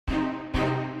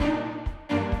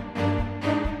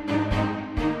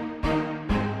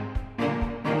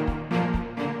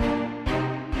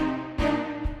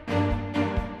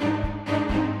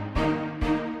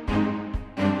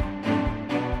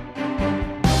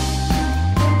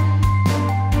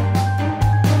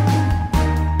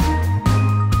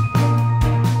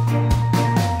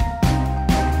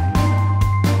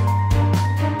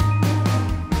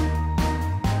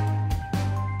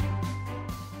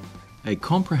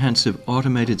comprehensive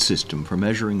automated system for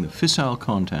measuring the fissile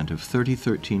content of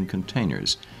 3013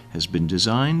 containers has been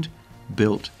designed,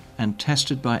 built, and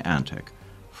tested by ANTECH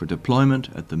for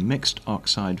deployment at the mixed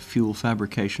oxide fuel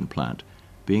fabrication plant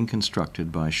being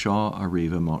constructed by Shaw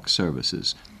Arriva Mock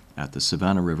Services at the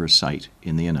Savannah River site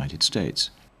in the United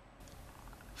States.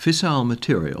 Fissile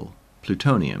material,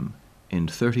 plutonium, in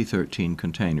 3013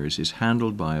 containers is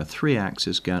handled by a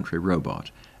 3-axis Gantry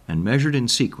robot and measured in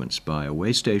sequence by a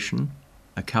weigh station,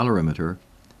 a calorimeter,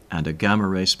 and a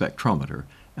gamma-ray spectrometer,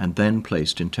 and then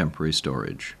placed in temporary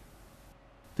storage.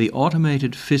 The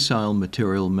Automated Fissile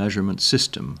Material Measurement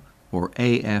System, or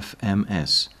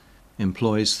AFMS,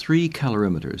 employs 3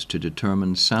 calorimeters to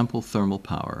determine sample thermal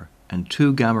power and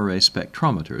 2 gamma-ray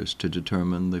spectrometers to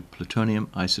determine the plutonium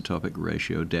isotopic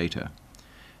ratio data.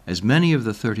 As many of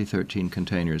the 3013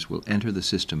 containers will enter the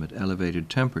system at elevated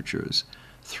temperatures,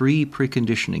 3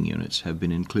 preconditioning units have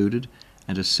been included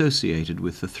and associated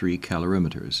with the 3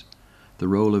 calorimeters. The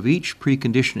role of each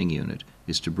preconditioning unit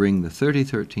is to bring the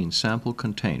 3013 sample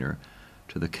container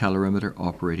to the calorimeter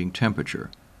operating temperature,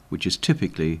 which is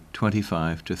typically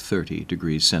 25 to 30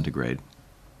 degrees centigrade.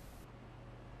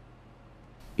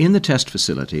 In the test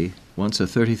facility, once a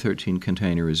 3013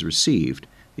 container is received,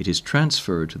 it is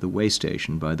transferred to the weigh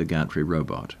station by the Gantry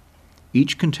robot.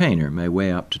 Each container may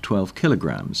weigh up to 12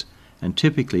 kilograms and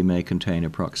typically may contain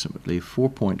approximately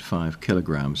 4.5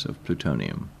 kilograms of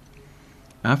plutonium.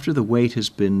 After the weight has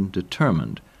been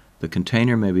determined, the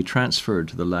container may be transferred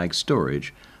to the lag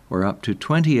storage, where up to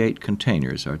 28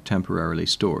 containers are temporarily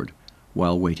stored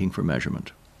while waiting for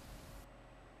measurement.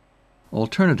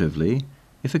 Alternatively,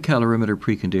 if a calorimeter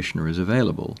preconditioner is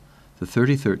available, the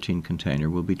 3013 container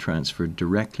will be transferred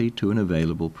directly to an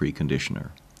available preconditioner.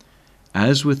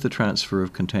 As with the transfer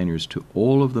of containers to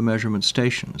all of the measurement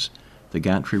stations, the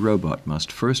Gantry robot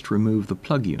must first remove the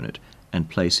plug unit and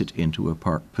place it into a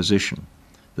parked position.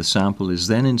 The sample is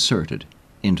then inserted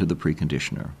into the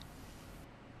preconditioner.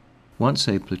 Once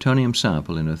a plutonium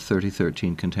sample in a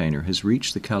 3013 container has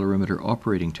reached the calorimeter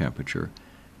operating temperature,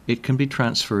 it can be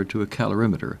transferred to a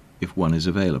calorimeter if one is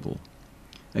available.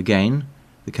 Again,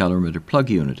 the calorimeter plug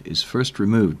unit is first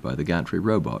removed by the Gantry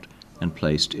robot and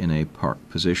placed in a parked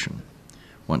position.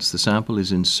 Once the sample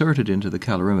is inserted into the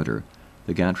calorimeter,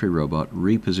 the Gantry robot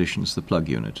repositions the plug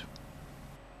unit.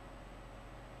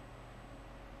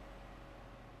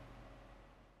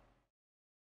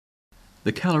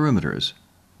 The calorimeters,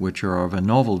 which are of a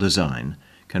novel design,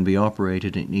 can be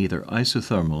operated in either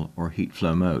isothermal or heat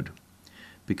flow mode.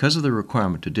 Because of the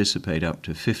requirement to dissipate up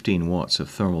to 15 watts of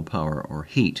thermal power or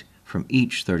heat from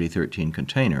each 3013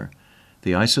 container,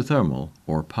 the isothermal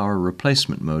or power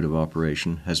replacement mode of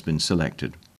operation has been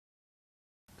selected.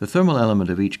 The thermal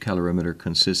element of each calorimeter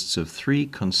consists of 3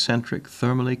 concentric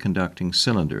thermally conducting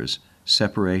cylinders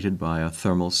separated by a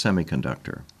thermal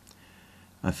semiconductor.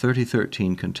 A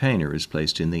 3013 container is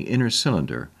placed in the inner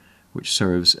cylinder, which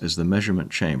serves as the measurement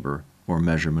chamber or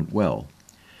measurement well.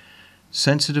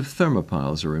 Sensitive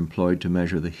thermopiles are employed to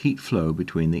measure the heat flow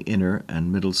between the inner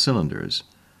and middle cylinders.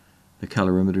 The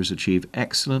calorimeters achieve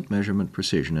excellent measurement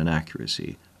precision and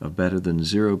accuracy of better than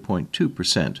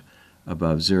 0.2%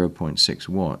 above 0.6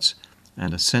 watts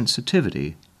and a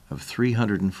sensitivity of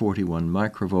 341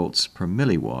 microvolts per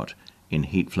milliwatt in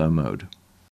heat flow mode.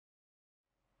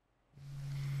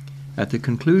 At the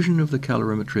conclusion of the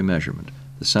calorimetry measurement,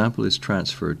 the sample is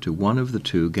transferred to one of the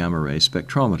 2 gamma-ray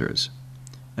spectrometers.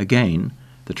 Again,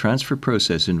 the transfer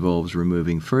process involves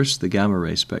removing first the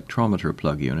gamma-ray spectrometer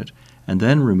plug unit and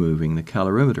then removing the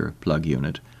calorimeter plug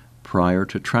unit prior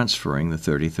to transferring the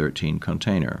 3013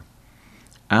 container.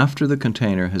 After the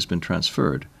container has been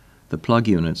transferred, the plug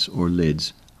units or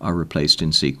lids are replaced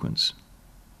in sequence.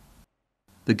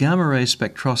 The gamma-ray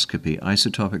spectroscopy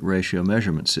isotopic ratio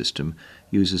measurement system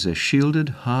uses a shielded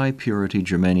high-purity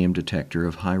germanium detector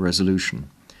of high resolution.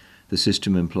 The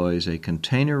system employs a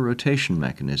container rotation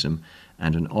mechanism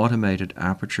and an automated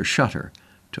aperture shutter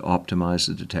to optimize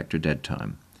the detector dead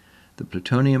time. The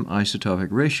plutonium isotopic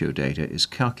ratio data is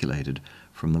calculated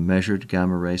from the measured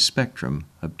gamma-ray spectrum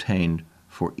obtained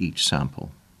for each sample.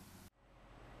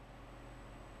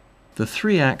 The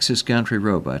 3-axis Gantry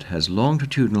robot has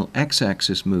longitudinal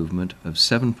x-axis movement of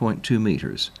 7.2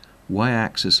 meters,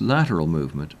 y-axis lateral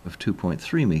movement of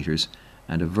 2.3 meters,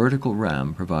 and a vertical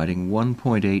ram providing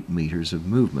 1.8 meters of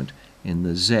movement in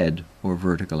the Z or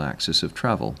vertical axis of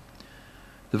travel.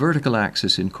 The vertical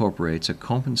axis incorporates a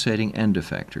compensating end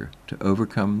effector to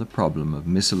overcome the problem of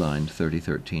misaligned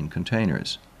 3013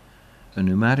 containers. A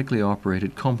pneumatically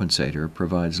operated compensator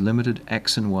provides limited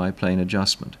X and Y plane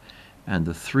adjustment, and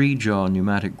the 3-jaw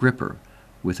pneumatic gripper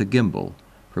with a gimbal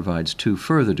provides 2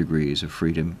 further degrees of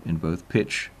freedom in both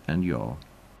pitch and yaw.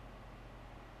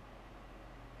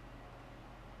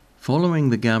 Following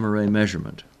the gamma ray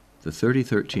measurement, the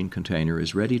 3013 container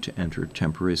is ready to enter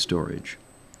temporary storage.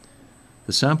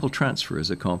 The sample transfer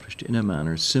is accomplished in a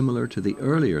manner similar to the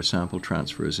earlier sample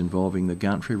transfers involving the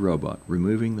Gantry robot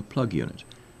removing the plug unit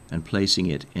and placing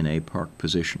it in a park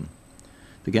position.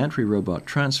 The Gantry robot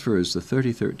transfers the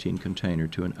 3013 container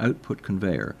to an output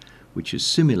conveyor, which is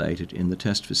simulated in the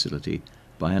test facility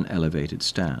by an elevated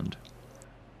stand.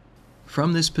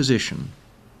 From this position,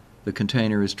 the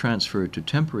container is transferred to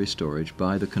temporary storage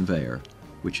by the conveyor,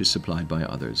 which is supplied by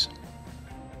others.